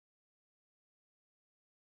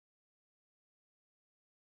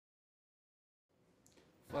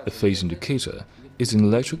A phase indicator is an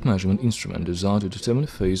electric measurement instrument designed to determine a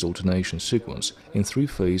phase alternation sequence in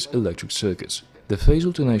three-phase electric circuits. The phase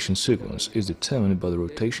alternation sequence is determined by the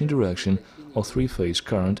rotation direction of three-phase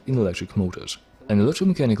current in electric motors. An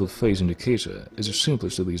electromechanical phase indicator is the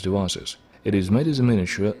simplest of these devices. It is made as a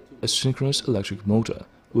miniature asynchronous electric motor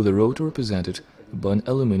with a rotor represented by an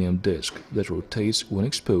aluminum disc that rotates when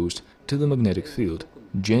exposed to the magnetic field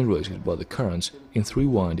generated by the currents in three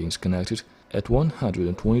windings connected at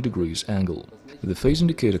 120 degrees angle. The phase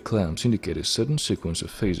indicator clamps indicate a certain sequence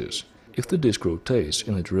of phases. If the disc rotates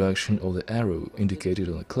in the direction of the arrow indicated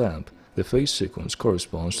on the clamp, the phase sequence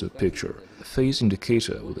corresponds to the picture. A phase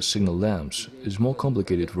indicator with the signal lamps is a more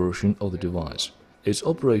complicated version of the device. Its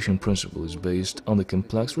operation principle is based on the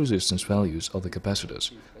complex resistance values of the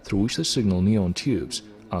capacitors, through which the signal neon tubes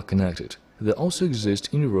are connected. There also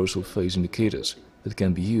exist universal phase indicators that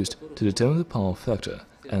can be used to determine the power factor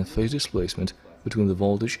and phase displacement between the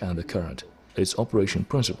voltage and the current. Its operation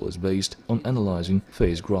principle is based on analyzing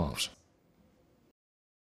phase graphs.